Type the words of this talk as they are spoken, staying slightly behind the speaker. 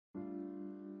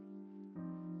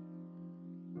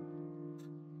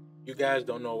You guys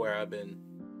don't know where I've been.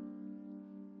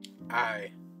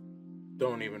 I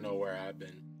don't even know where I've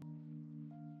been.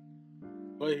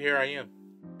 But here I am.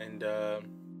 And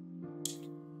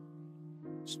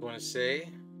just want to say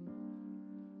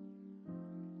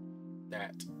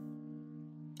that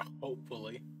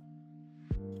hopefully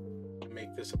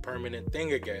make this a permanent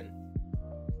thing again.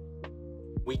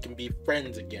 We can be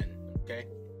friends again, okay?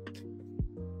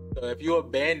 So if you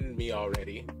abandoned me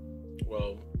already,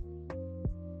 well,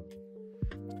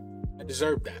 I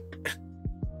deserve that.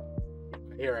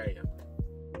 Here I am.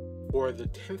 For the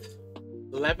 10th,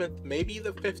 11th, maybe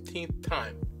the 15th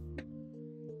time.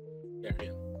 Here I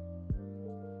am.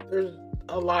 There's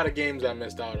a lot of games I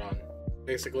missed out on.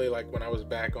 Basically, like when I was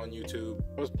back on YouTube,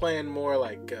 I was playing more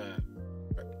like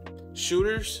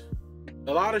shooters.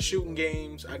 A lot of shooting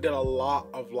games. I did a lot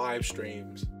of live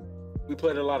streams. We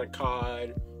played a lot of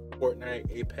COD, Fortnite,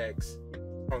 Apex,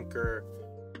 Punker,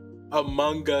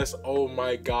 Among Us. Oh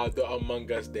my god, the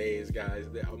Among Us days, guys.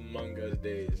 The Among Us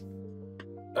days.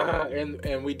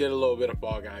 And we did a little bit of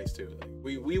Fall Guys too.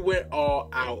 Like, we went all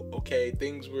out, okay?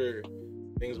 Things were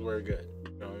good.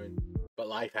 You know what I mean? But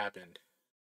life happened.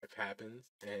 Life happens,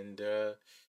 and it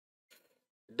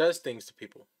does things to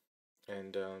people.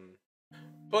 And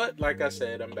but like I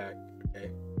said, I'm back.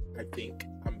 Okay, I think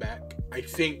I'm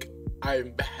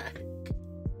back.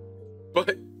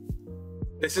 But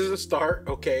this is a start,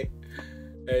 okay?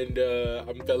 And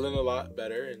I'm feeling a lot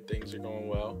better, and things are going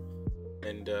well.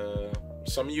 And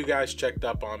some of you guys checked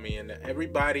up on me, and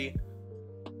everybody,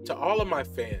 to all of my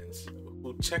fans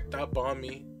who checked up on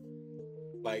me,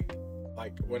 like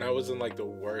when I was in like the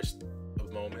worst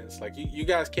of moments, like you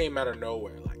guys came out of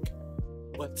nowhere, like,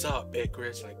 what's up,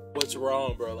 Ikris? Like, what's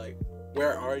wrong, bro? Like,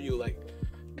 where are you? Like,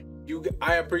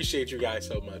 I appreciate you guys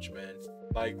so much, man.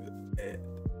 Like,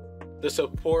 the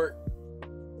support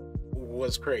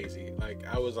was crazy. Like,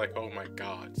 I was like, oh my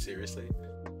god, seriously.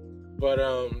 But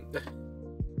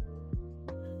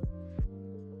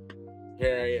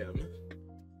here I am.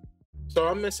 So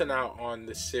I'm missing out on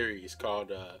this series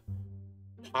called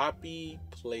Poppy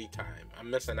Playtime. I'm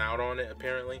missing out on it,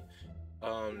 apparently.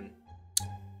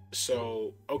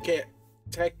 So okay,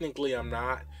 technically I'm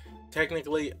not.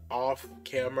 Technically off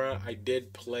camera, I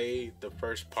did play the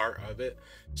first part of it.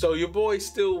 So your boy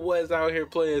still was out here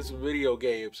playing some video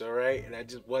games, all right? And I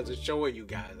just wasn't showing you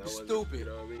guys. I wasn't, stupid, you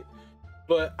know what I mean?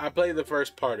 But I played the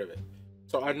first part of it.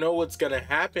 So I know what's gonna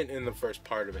happen in the first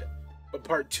part of it. But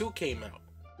part 2 came out.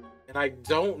 And I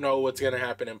don't know what's gonna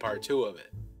happen in part 2 of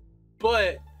it.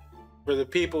 But for the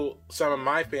people, some of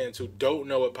my fans who don't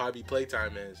know what Poppy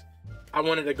Playtime is, I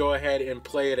wanted to go ahead and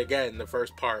play it again, the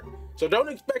first part. So don't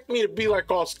expect me to be like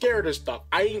all scared of stuff.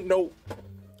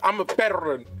 I'm a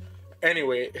veteran.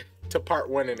 Anyway, to part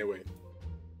 1 anyway.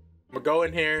 I'm gonna go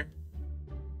in here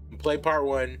and play part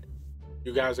 1.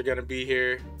 You guys are gonna be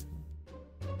here,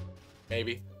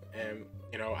 maybe. And,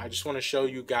 you know, I just want to show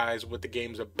you guys what the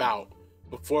game's about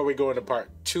before we go into part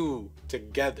 2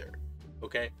 together,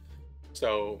 okay?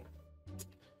 So,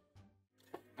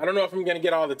 I don't know if I'm gonna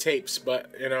get all the tapes,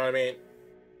 but you know what I mean?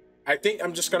 I think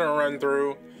I'm just gonna run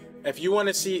through. If you want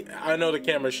to see, I know the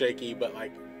camera's shaky, but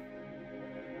like,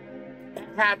 it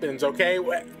happens, okay?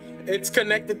 It's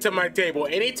connected to my table.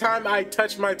 Anytime I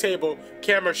touch my table,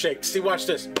 camera shakes. See, watch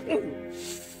this.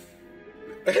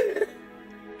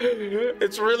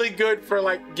 It's really good for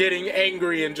like getting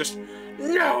angry and just,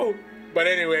 no! But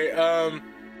anyway,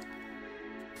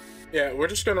 yeah, we're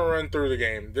just gonna run through the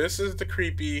game. This is the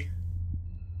creepy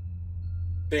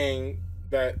thing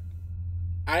that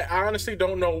I honestly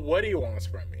don't know what he wants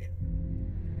from me,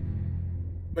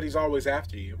 but he's always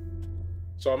after you.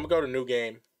 So I'm gonna go to new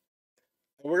game,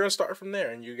 and we're gonna start from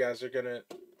there, and you guys are gonna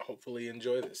hopefully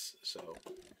enjoy this. So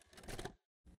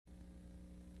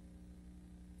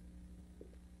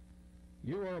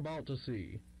you are about to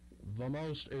see the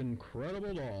most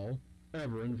incredible doll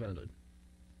ever invented.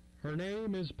 Her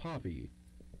name is Poppy,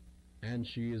 and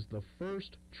she is the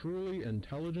first truly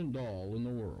intelligent doll in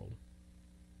the world.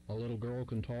 A little girl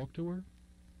can talk to her.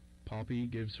 Poppy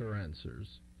gives her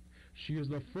answers. She is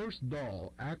the first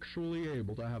doll actually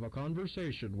able to have a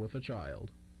conversation with a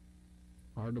child.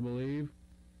 Hard to believe?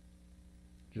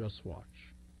 Just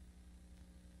watch.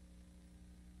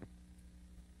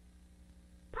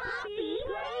 Poppy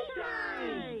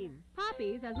Playtime!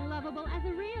 Poppy's as lovable as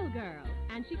a real girl,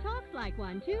 and she talks like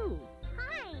one, too.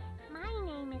 Hi, my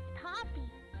name is Poppy.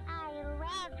 I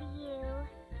love you.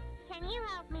 Can you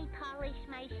help me polish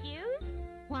my shoes?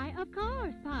 Why, of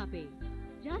course, Poppy.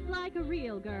 Just like a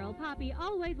real girl, Poppy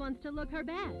always wants to look her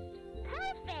best.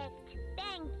 Perfect!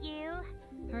 Thank you.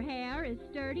 Her hair is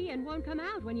sturdy and won't come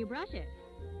out when you brush it.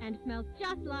 and smells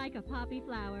just like a poppy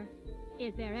flower.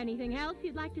 Is there anything else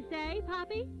you'd like to say,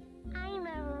 Poppy? I'm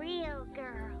a real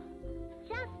girl,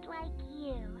 just like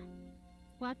you.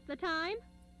 What's the time?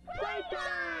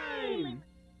 Playtime!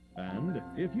 And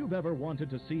if you've ever wanted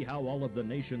to see how all of the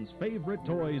nation's favorite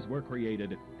toys were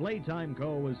created, Playtime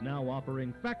Co. is now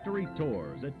offering factory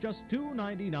tours at just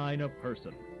 $2.99 a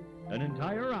person. An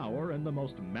entire hour in the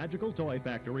most magical toy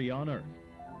factory on Earth.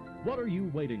 What are you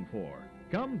waiting for?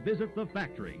 Come visit the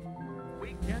factory.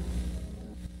 We can't...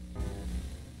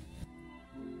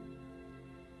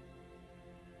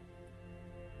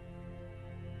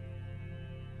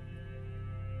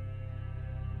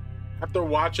 After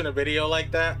watching a video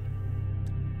like that,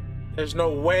 there's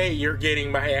no way you're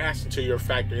getting my ass into your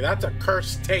factory. That's a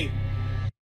cursed tape.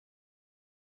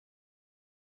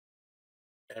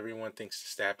 Everyone thinks the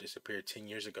staff disappeared 10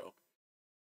 years ago.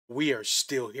 We are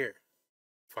still here.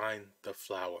 Find the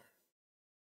flower.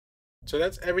 So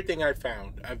that's everything I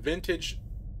found. A vintage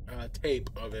tape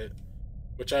of it,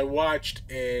 which I watched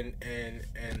and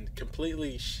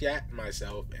completely shat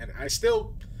myself. And I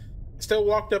still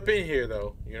walked up in here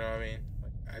though. You know what I mean?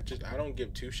 Like, I don't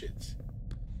give two shits.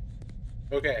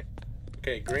 Okay,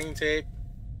 green tape.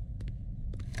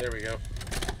 There we go.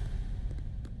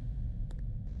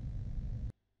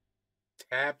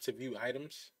 Tab to view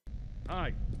items.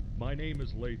 Hi, my name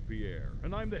is Leith Pierre,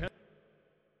 and I'm the head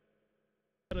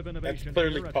of innovation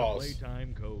clearly here at pause. the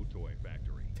Playtime Co. Toy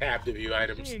Factory. Tab to view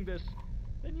items. Seeing this,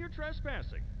 then you're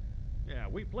trespassing. Yeah,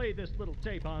 we play this little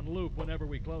tape on loop whenever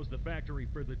we close the factory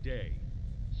for the day.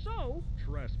 So,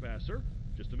 trespasser,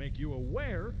 just to make you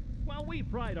aware, while we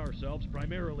pride ourselves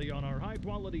primarily on our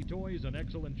high-quality toys and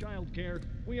excellent child care,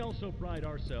 we also pride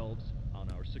ourselves on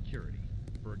our security.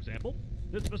 For example,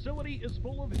 this facility is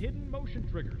full of hidden motion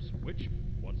triggers, which,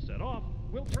 once set off,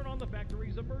 will turn on the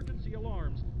factory's emergency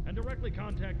alarms and directly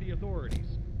contact the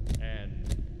authorities.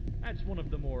 And that's one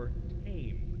of the more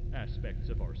tame aspects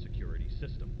of our security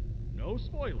system. No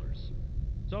spoilers.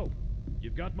 So,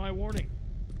 you've got my warning.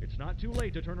 It's not too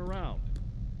late to turn around.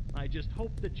 I just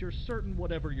hope that you're certain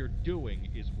whatever you're doing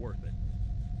is worth it.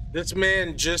 This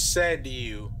man just said to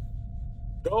you,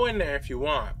 go in there if you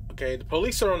want, okay? The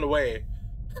police are on the way.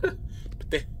 But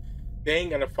they ain't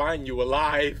gonna find you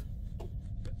alive.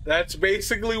 That's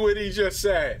basically what he just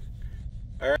said.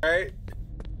 Alright?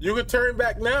 You can turn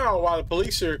back now while the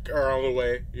police are on the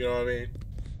way. You know what I mean?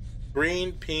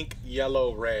 Green, pink,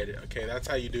 yellow, red. Okay, that's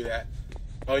how you do that.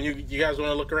 Oh, you guys want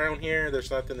to look around here? There's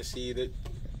nothing to see.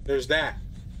 There's that.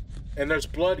 And there's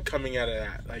blood coming out of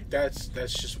that. Like, that's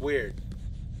just weird.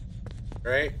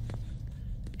 Right?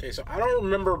 Okay, so I don't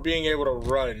remember being able to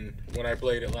run when I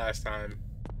played it last time.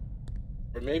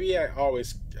 Or maybe I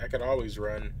could always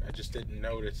run. I just didn't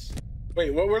notice.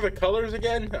 Wait, what were the colors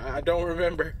again? I don't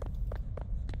remember.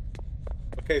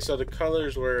 Okay, so the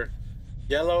colors were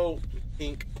yellow,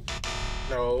 pink.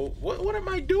 No, what am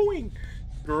I doing?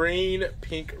 Green,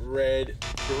 pink, red.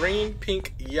 Green,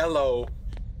 pink, yellow,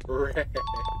 red.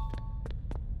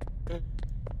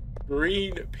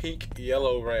 Green, pink,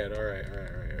 yellow, red. All right.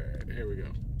 Here we go.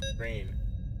 Green,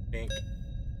 pink,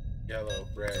 yellow,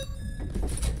 red.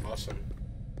 Awesome.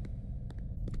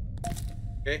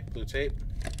 Okay, blue tape.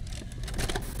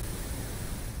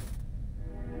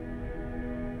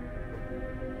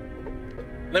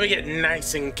 Let me get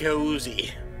nice and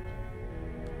cozy.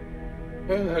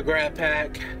 A grab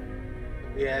pack.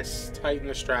 Yes. Tighten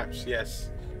the straps. Yes.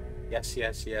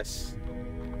 Yes.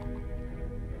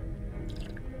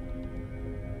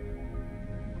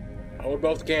 Hold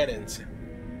both cannons.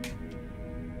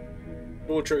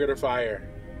 Pull trigger to fire.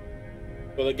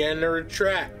 Pull again to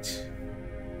retract.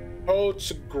 Hold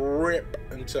to grip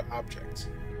into objects.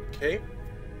 Okay.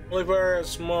 Only fire at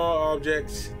small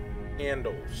objects.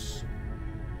 Handles.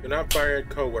 Do not fire at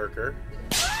coworker.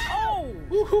 Oh!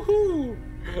 Woohoo!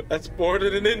 That's more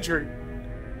than an injury.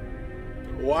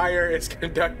 Wire is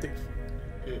conductive.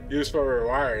 Used for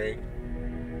rewiring.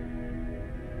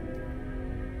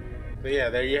 So yeah,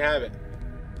 there you have it.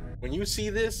 When you see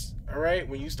this, alright,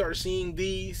 when you start seeing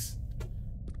these,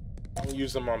 don't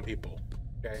use them on people.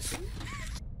 Okay.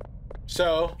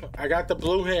 So, I got the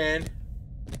blue hand,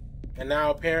 and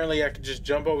now apparently I can just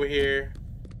jump over here,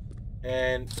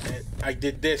 and I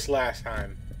did this last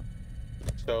time.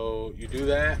 So, you do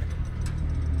that.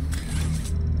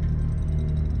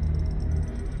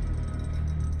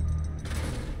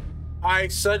 I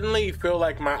suddenly feel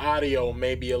like my audio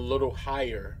may be a little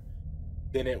higher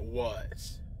than it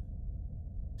was.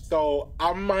 So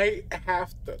I might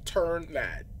have to turn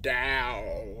that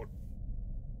down.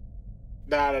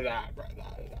 Nah.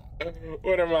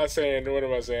 What am I saying?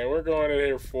 We're going in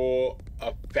here full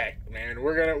effect, man.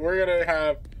 We're gonna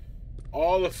have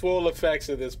all the full effects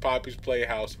of this Poppy's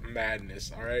Playhouse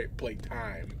madness. All right,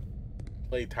 playtime.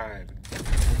 Playtime.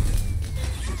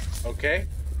 Okay.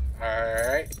 All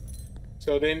right.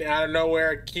 So then out of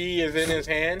nowhere, a key is in his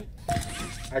hand.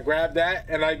 I grab that,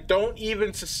 and I don't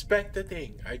even suspect the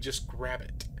thing. I just grab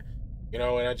it. You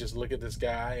know, and I just look at this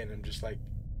guy, and I'm just like,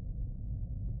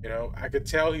 you know, I could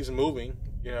tell he's moving.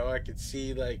 You know, I could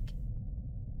see like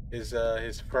his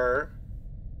fur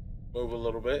move a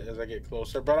little bit as I get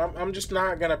closer, but I'm just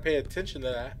not gonna pay attention to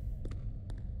that.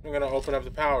 I'm gonna open up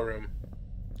the power room.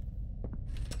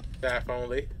 Staff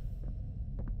only.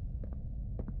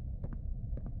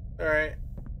 All right,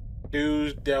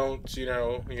 do's, don'ts. You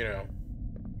know,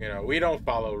 we don't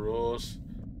follow rules.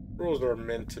 Rules are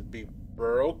meant to be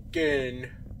broken.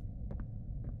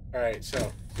 All right,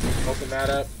 so open that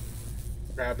up.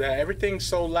 Grab that. Everything's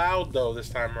so loud though this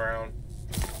time around.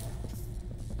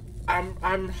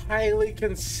 I'm highly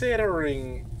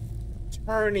considering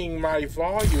turning my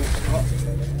volume up,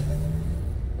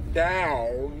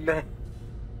 down.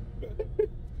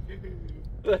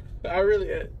 I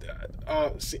really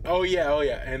see. Oh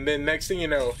yeah. And then next thing you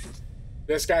know,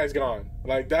 this guy's gone.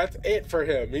 Like that's it for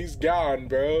him. He's gone,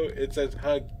 bro. It says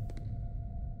hug.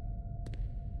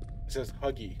 It says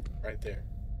huggy right there.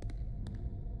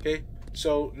 Okay.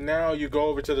 So now you go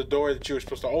over to the door that you were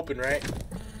supposed to open, right?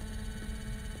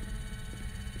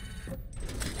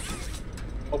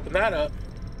 Open that up.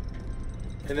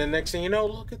 And then next thing you know,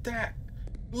 look at that.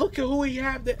 Look at who we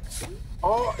have there.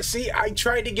 Oh, see, I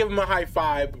tried to give him a high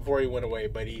five before he went away,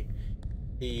 but he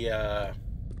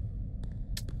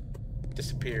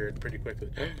disappeared pretty quickly.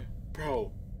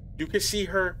 Bro, you can see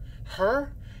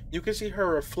you can see her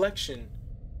reflection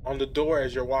on the door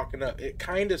as you're walking up. It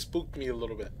kind of spooked me a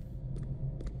little bit.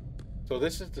 So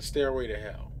this is the stairway to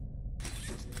hell.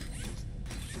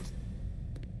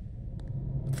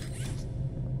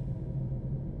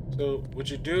 So what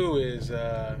you do is,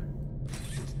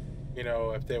 you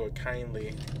know, if they would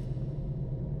kindly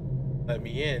let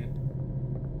me in.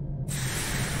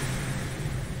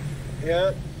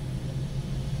 Yep.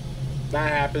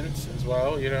 That happens as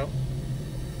well, you know.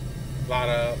 A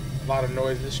lot of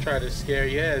noises try to scare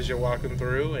you as you're walking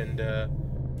through and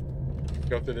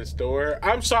go through this door.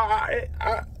 I'm sorry.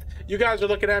 You guys are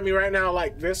looking at me right now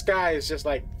like this guy is just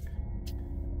like,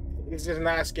 he's just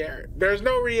not scared. There's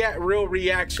no real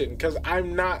reaction because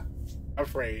I'm not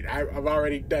afraid. I've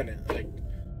already done it like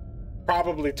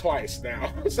probably twice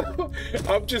now. So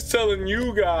I'm just telling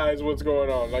you guys what's going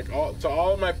on. Like to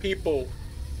all my people,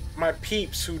 my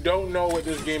peeps who don't know what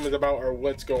this game is about or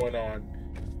what's going on.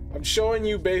 I'm showing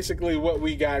you basically what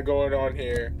we got going on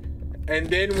here. And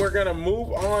then we're gonna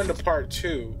move on to part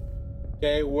 2.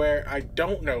 Okay, where I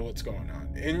don't know what's going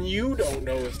on. And you don't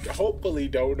know hopefully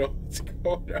don't know what's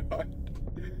going on.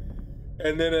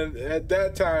 And then at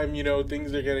that time, you know,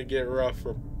 things are gonna get rough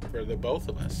for the both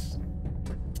of us.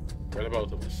 For the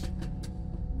both of us.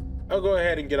 I'll go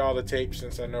ahead and get all the tapes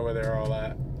since I know where they're all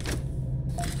at.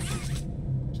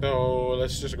 So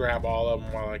let's just grab all of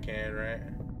them while I can, right?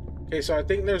 Okay, so I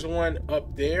think there's one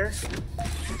up there.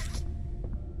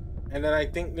 And then I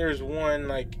think there's one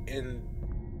like in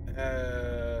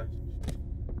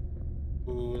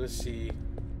ooh, let's see.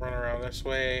 Run around this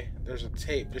way. There's a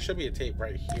tape. There should be a tape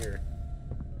right here.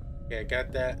 Okay, I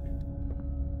got that.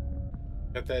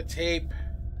 Got that tape.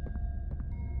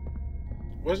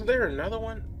 Wasn't there another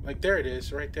one? Like there it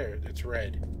is, right there. It's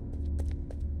red.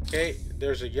 Okay,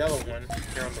 there's a yellow one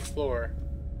here on the floor.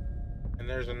 And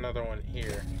there's another one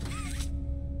here.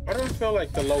 I don't feel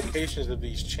like the locations of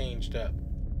these changed up.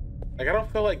 Like I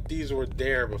don't feel like these were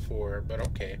there before, but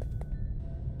okay.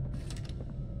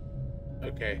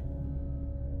 Okay.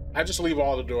 I just leave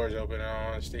all the doors open in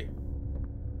all honesty.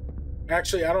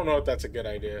 Actually, I don't know if that's a good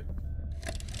idea.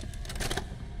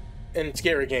 In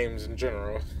scary games in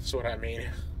general, that's what I mean.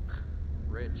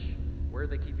 Rich, where are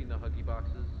they keeping the Huggy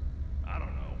boxes? I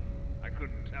don't know. I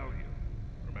couldn't tell you.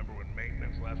 Remember when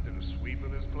maintenance last did a sweep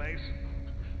of this place?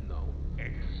 No.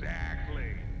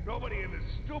 Exactly. Nobody in this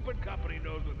stupid company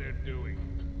knows what they're doing.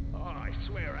 Oh, I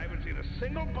swear, I haven't seen a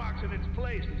single box in its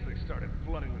place since they started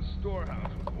flooding the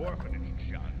storehouse with orphanage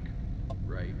junk.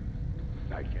 Right.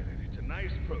 I get it. It's a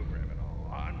nice program and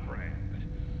all, on brand.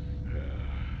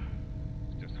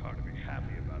 It's just hard to be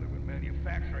happy about it when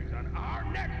manufacturing's on our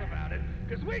necks about it,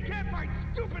 because we can't find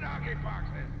stupid hockey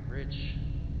boxes. Rich.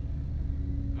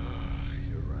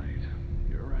 You're right.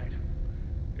 You're right.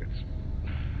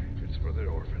 It's for the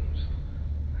orphans.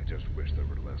 I just wish there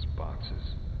were less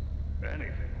boxes.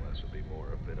 Anything less would be more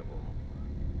habitable.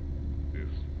 Is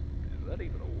that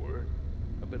even a word?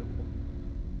 Habitable?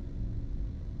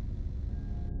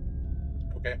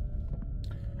 Okay.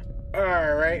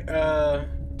 Alright,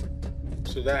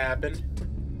 so that happened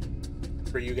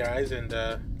for you guys, and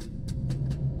I'm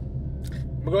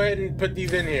gonna go ahead and put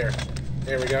these in here.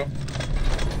 There we go.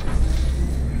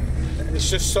 It's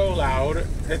just so loud.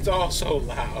 It's all so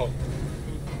loud.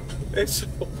 It's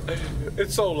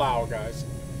so loud, guys.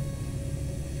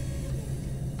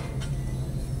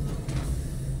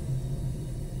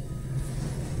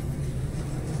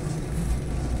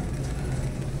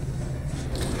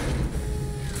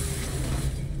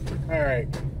 Alright,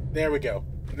 there we go.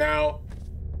 Now,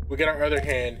 we get our other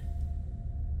hand.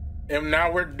 And now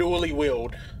we're dually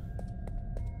wheeled.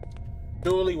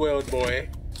 Dually wheeled boy.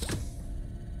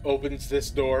 Opens this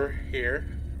door here.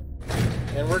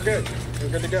 And we're good. We're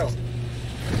good to go.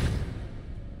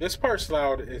 This part's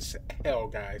loud as hell,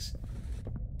 guys.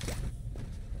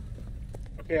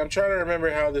 Okay, I'm trying to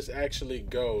remember how this actually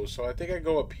goes. So I think I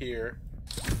go up here.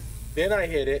 Then I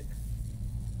hit it.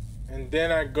 And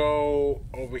then I go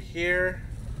over here,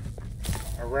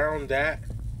 around that.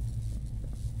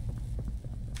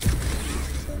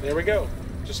 There we go,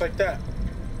 just like that.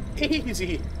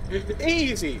 Easy,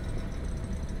 easy.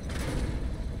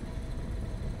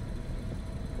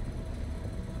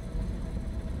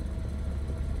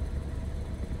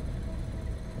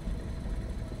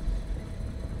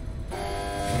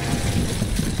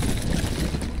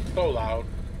 So loud.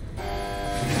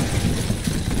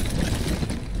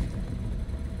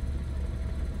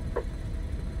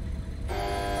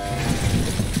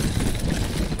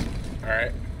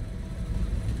 Alright.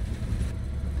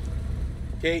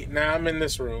 Okay, now I'm in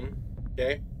this room.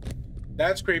 Okay.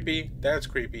 That's creepy. That's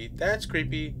creepy. That's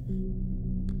creepy.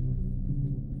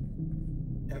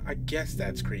 And I guess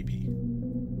that's creepy.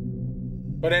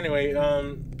 But anyway,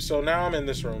 so now I'm in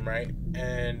this room, right?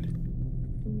 And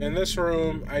in this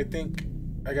room, I think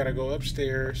I gotta go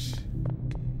upstairs.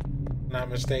 Not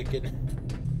mistaken.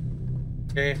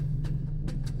 Okay.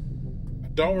 I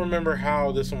don't remember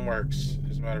how this one works,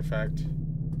 as a matter of fact.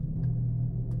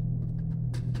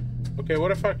 Okay,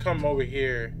 what if I come over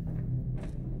here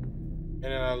and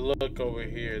then I look over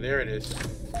here? There it is.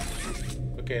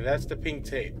 Okay, that's the pink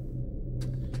tape.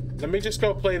 Let me just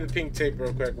go play the pink tape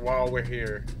real quick while we're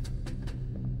here.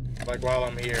 Like while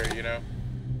I'm here, you know?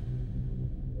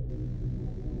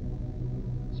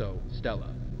 So,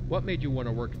 Stella, what made you want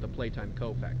to work at the Playtime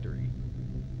Co-Factory?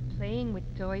 Playing with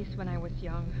toys when I was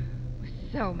young was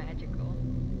so magical.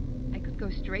 I could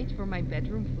go straight from my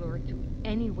bedroom floor to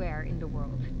anywhere in the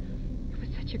world. It was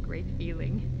such a great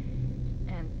feeling.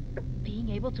 And being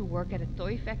able to work at a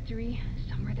toy factory,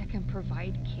 somewhere that can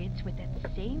provide kids with that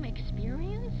same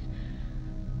experience,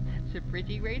 that's a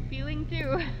pretty great feeling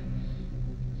too.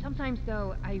 Sometimes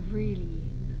though, I really,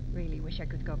 really wish I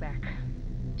could go back.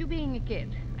 To being a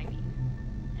kid, I mean.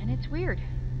 And it's weird,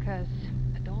 because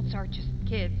adults are just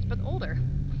kids, but older.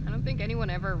 I don't think anyone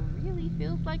ever really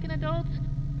feels like an adult,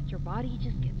 but your body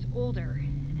just gets older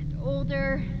and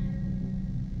older,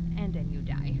 and then you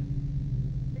die.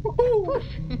 Poof!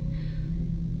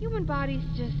 Human bodies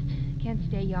just can't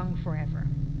stay young forever.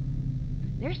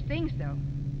 There's things, though,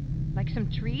 like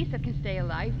some trees that can stay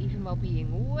alive even while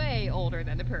being way older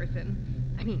than a person.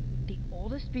 I mean, the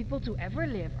oldest people to ever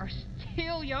live are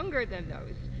still younger than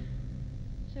those.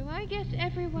 So I guess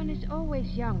everyone is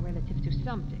always young relative to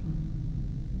something.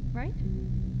 Right?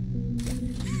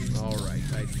 Alright,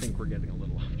 I think we're getting a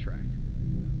little off track.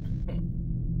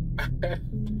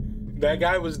 That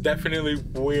guy was definitely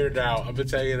weirded out. I'm gonna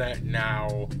tell you that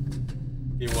now.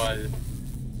 He was.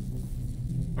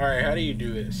 Alright, how do you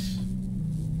do this?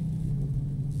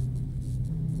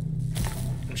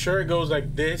 I'm sure it goes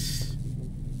like this.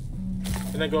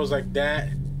 And it goes like that.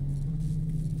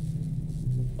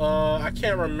 I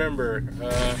can't remember.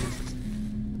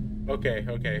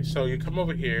 Okay. So you come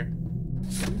over here.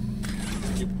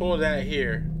 You pull that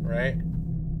here, right?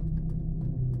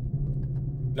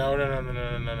 No.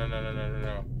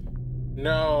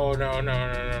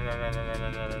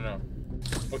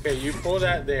 Okay, you pull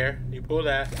that there. You pull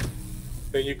that.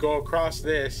 Then you go across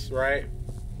this, right?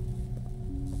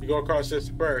 You go across this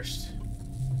first.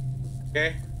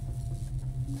 Okay?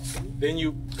 Then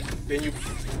you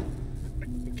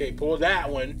okay, pull that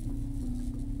one.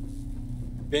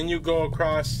 Then you go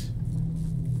across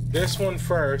this one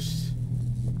first.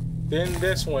 Then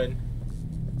this one.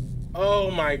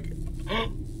 Oh my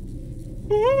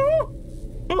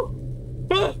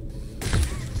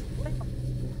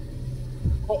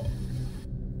oh.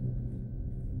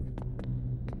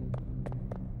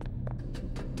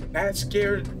 That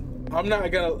scared. I'm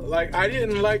not gonna, like, I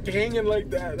didn't like hanging like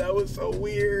that. That was so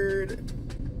weird.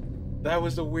 That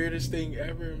was the weirdest thing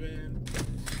ever, man.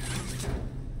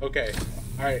 Okay.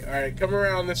 Alright, come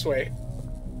around this way.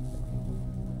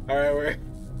 Alright, we're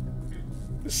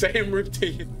the same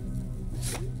routine.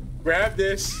 Grab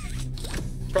this.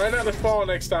 Try not to fall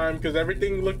next time because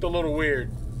everything looked a little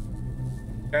weird.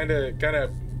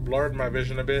 Kinda blurred my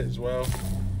vision a bit as well.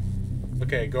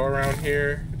 Okay, go around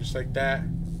here, just like that.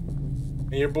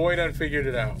 And your boy done figured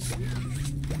it out.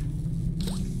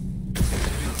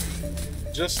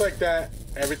 Just like that,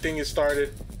 everything is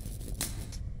started.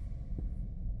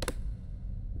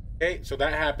 Okay, so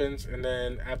that happens, and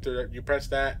then after you press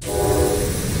that.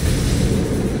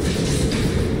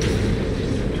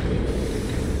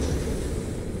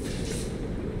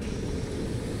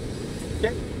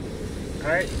 Okay.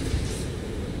 Alright.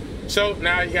 So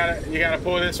now you gotta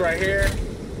pull this right here.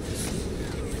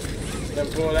 Then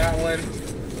pull that one.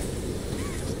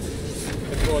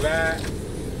 Then pull that.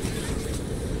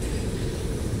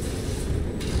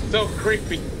 So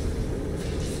creepy.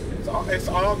 It's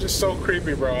all just so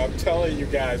creepy, bro. I'm telling you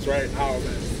guys right now,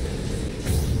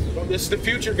 man. Well, this is the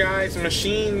future, guys.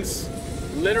 Machines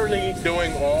literally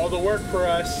doing all the work for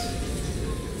us.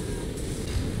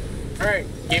 All right,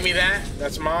 give me that.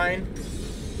 That's mine.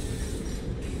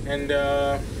 And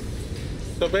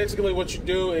so basically what you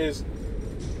do is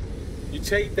you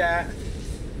take that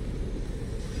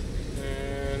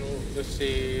and let's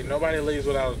see, nobody leaves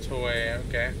without a toy.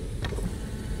 Okay.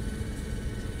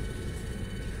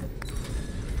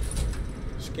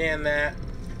 Scan that.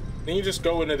 Then you just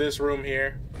go into this room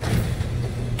here.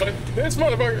 But this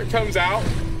motherfucker comes out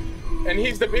and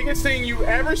he's the biggest thing you've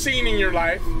ever seen in your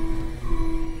life.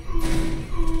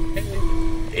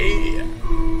 And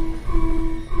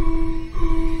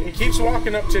he keeps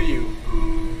walking up to you.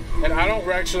 And I don't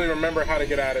actually remember how to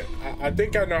get out of it. I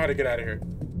think I know how to get out of here.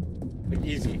 Like,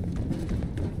 easy.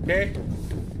 Okay?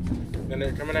 Then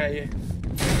they're coming at you.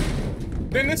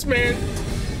 Then this man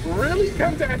really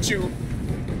comes at you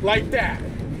like that.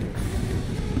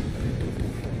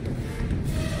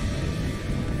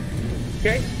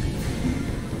 Okay?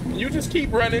 You just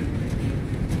keep running.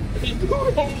 You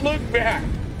don't look back.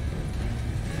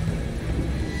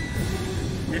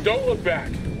 You don't look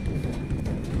back.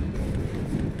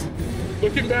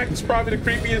 Looking back is probably the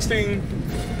creepiest thing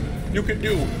you could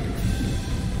do.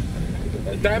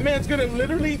 That man's gonna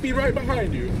literally be right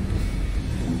behind you.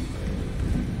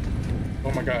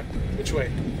 Oh my God, which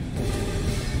way?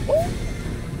 Oh.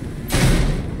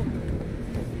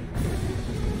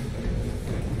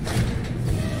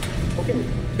 Okay,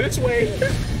 this way.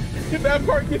 That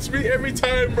part gets me every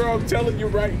time, bro. I'm telling you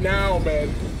right now,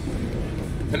 man.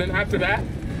 And then after that,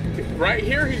 right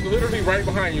here, he's literally right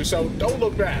behind you, so don't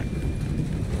look back.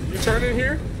 You turn in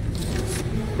here,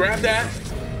 grab that,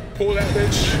 pull that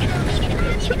bitch.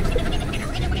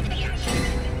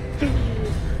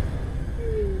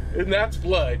 And that's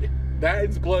blood. That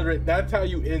is blood. That's how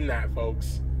you end that,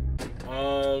 folks.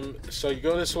 So you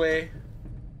go this way.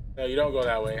 No, you don't go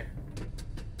that way.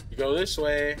 You go this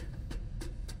way.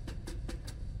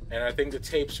 And I think the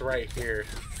tape's right here.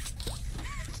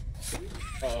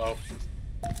 Uh-oh.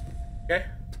 Okay.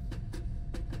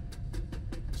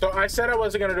 So I said I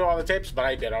wasn't gonna do all the tapes, but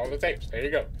I did all the tapes. There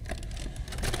you go.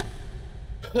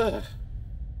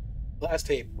 Last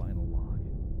tape. Final log.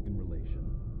 In relation,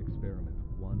 experiment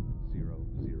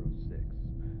 1006.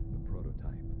 The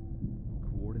prototype.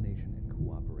 Coordination and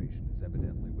cooperation is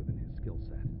evidently within his skill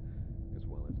set, as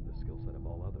well as the skill set of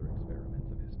all other experiments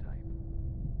of his type.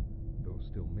 Though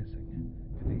still missing,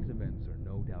 today's events are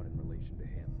no doubt in relation to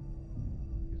him.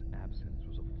 His absence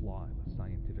was a flaw in the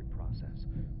scientific process,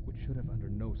 which should have under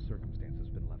no circumstances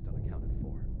been left unaccounted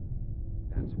for.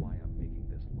 That's why I'm making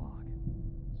this log,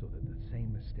 so that the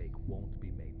same mistake won't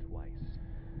be made twice.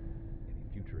 Any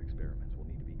future experiments will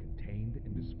need to be contained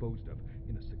and disposed of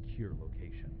in a secure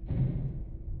location.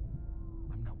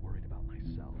 I'm not worried about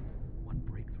myself. One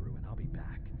breakthrough and I'll be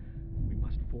back. We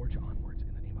must forge onwards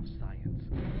in the name of science,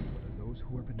 whether those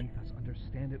who are beneath us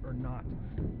understand it or not.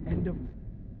 End of...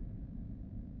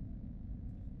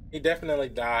 He definitely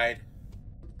died.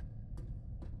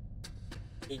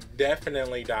 He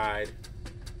definitely died.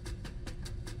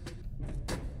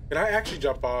 Can I actually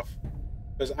jump off?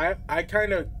 Because I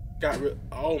kind of got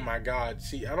oh my God.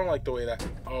 See, I don't like the way that,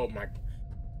 oh my,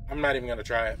 I'm not even going to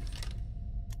try it.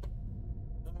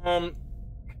 Can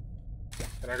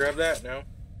I grab that? No?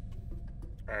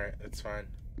 Alright, that's fine.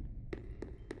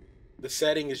 The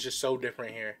setting is just so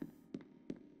different here.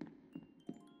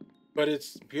 But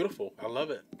it's beautiful. I love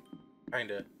it.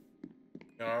 Kinda. You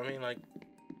know what I mean? Like,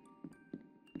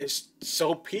 it's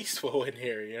so peaceful in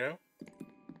here, you know?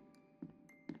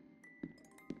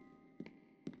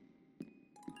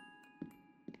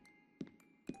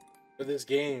 But this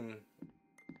game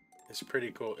It's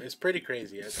pretty cool. It's pretty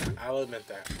crazy. I'll admit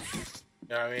that.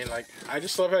 You know what I mean? Like, I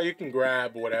just love how you can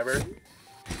grab whatever.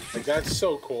 Like, that's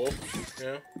so cool. You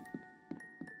know?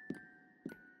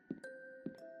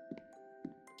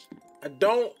 I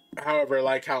don't, however,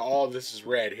 like how all this is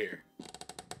red here.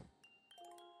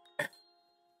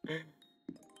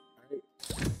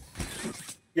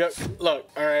 Yep, look,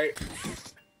 alright.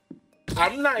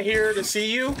 I'm not here to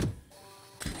see you.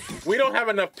 We don't have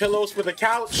enough pillows for the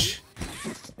couch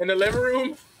in the living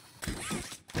room.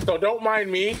 So don't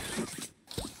mind me.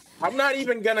 I'm not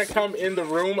even gonna come in the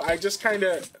room. I just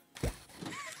kinda...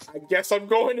 I guess I'm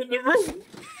going in the room.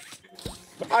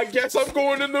 I guess I'm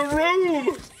going in the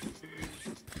room.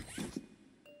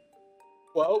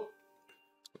 Well,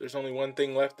 there's only one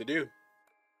thing left to do.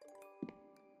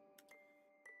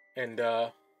 And,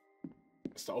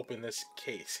 it's to open this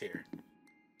case here.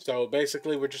 So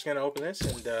basically, we're just gonna open this,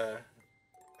 and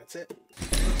that's it.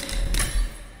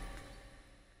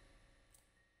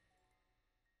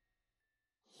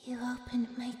 You opened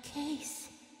my case.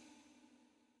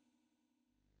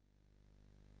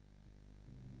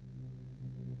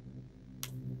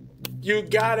 You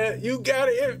gotta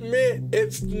admit,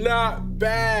 it's not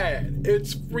bad.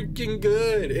 It's freaking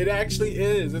good. It actually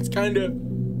is. It's kind of,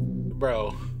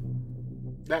 bro,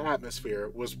 that atmosphere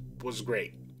was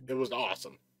great. It was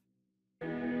awesome.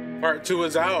 Part 2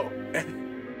 is out. And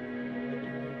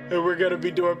we're gonna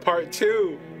be doing part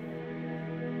 2.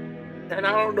 And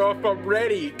I don't know if I'm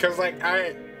ready, cause like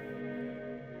I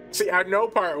know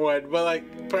part 1, but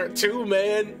like part 2,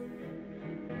 man.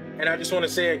 And I just want to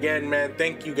say again, man,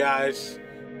 thank you guys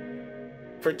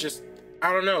for just,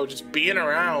 I don't know, just being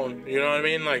around. You know what I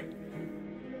mean? Like,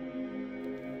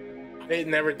 I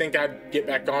didn't ever think I'd get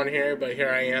back on here, but here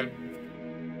I am.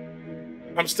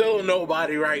 I'm still a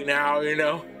nobody right now, you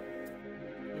know?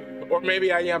 Or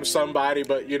maybe I am somebody,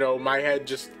 but, you know, my head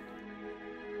just...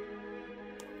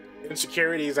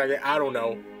 insecurities, I don't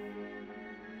know.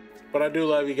 But I do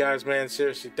love you guys, man.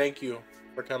 Seriously, thank you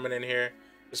for coming in here.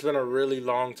 It's been a really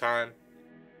long time.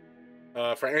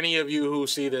 For any of you who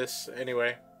see this,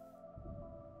 anyway.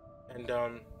 And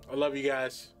I love you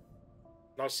guys.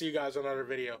 And I'll see you guys on another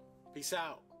video. Peace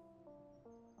out.